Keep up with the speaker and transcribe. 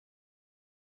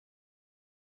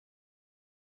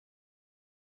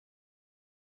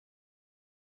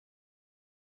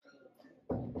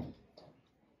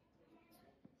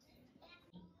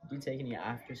Do you take any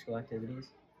after-school activities?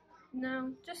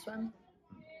 No, just swim.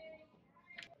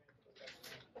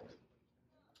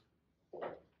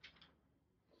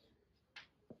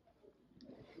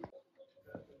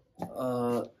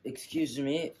 Excuse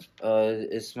me.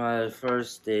 It's my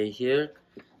first day here.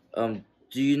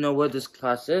 Do you know what this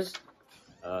class is?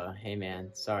 Hey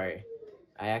man, sorry.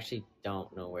 I actually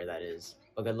don't know where that is.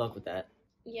 But good luck with that.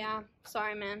 Yeah,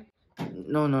 sorry, man.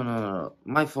 No.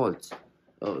 My fault.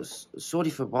 Sorry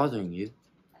for bothering you.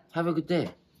 Have a good day.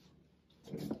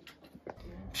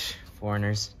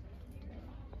 Foreigners.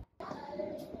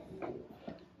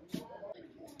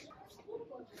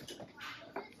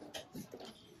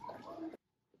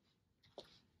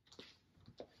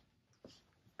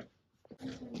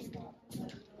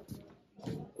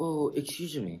 Oh,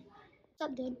 excuse me.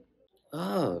 What's up, dude?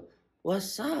 Oh,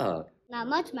 what's up? Not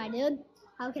much, my dude.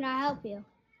 How can I help you?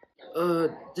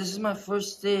 This is my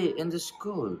first day in the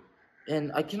school,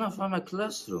 and I cannot find my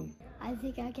classroom. I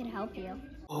think I can help you.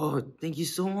 Oh, thank you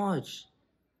so much.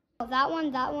 Oh, that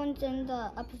one's in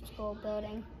the upper school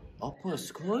building. Upper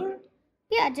school?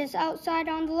 Yeah, just outside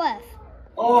on the left.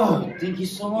 Oh, thank you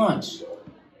so much.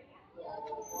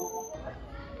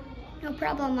 No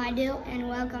problem, my dude, and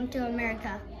welcome to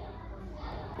America.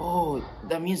 Oh,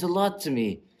 that means a lot to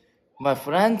me. My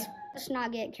friend? Let's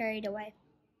not get carried away.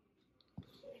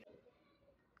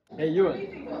 Hey, Ewan.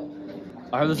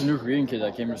 I heard there's a new Korean kid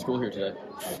that came to school here today.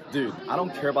 Dude, I don't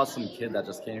care about some kid that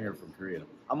just came here from Korea.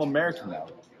 I'm American now.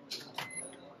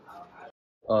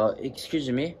 Excuse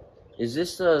me. Is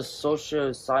this a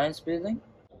social science building?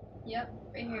 Yep,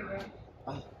 right here, bro.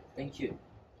 Oh, thank you.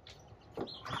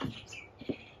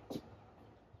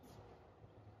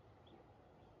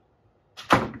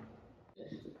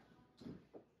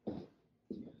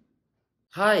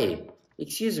 Hi,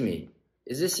 excuse me.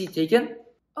 Is this seat taken?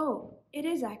 Oh, it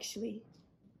is actually.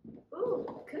 Ooh,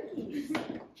 cookies.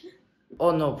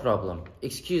 Oh, no problem.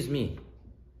 Excuse me.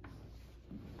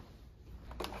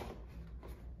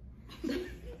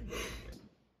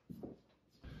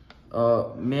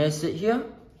 May I sit here?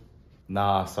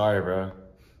 Nah, sorry, bro.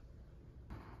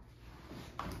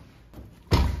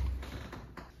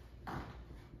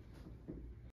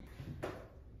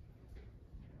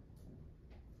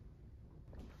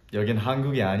 여긴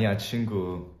한국이 아니야,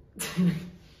 친구.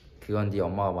 그건 네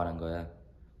엄마가 말한 거야.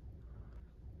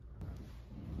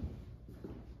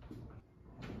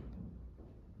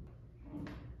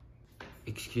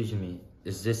 Excuse me,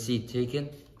 is this seat taken?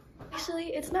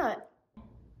 Actually, it's not.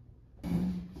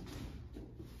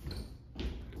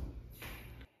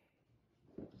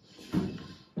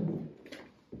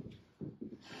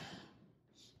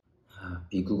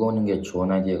 미국 오는 게 좋은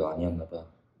아이디어가 아니었나 봐.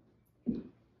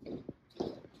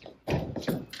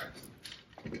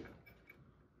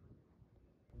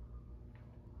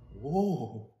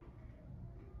 오.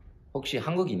 혹시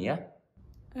한국인이야?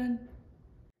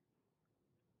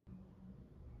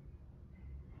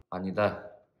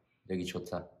 아니다. 여기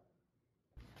좋다.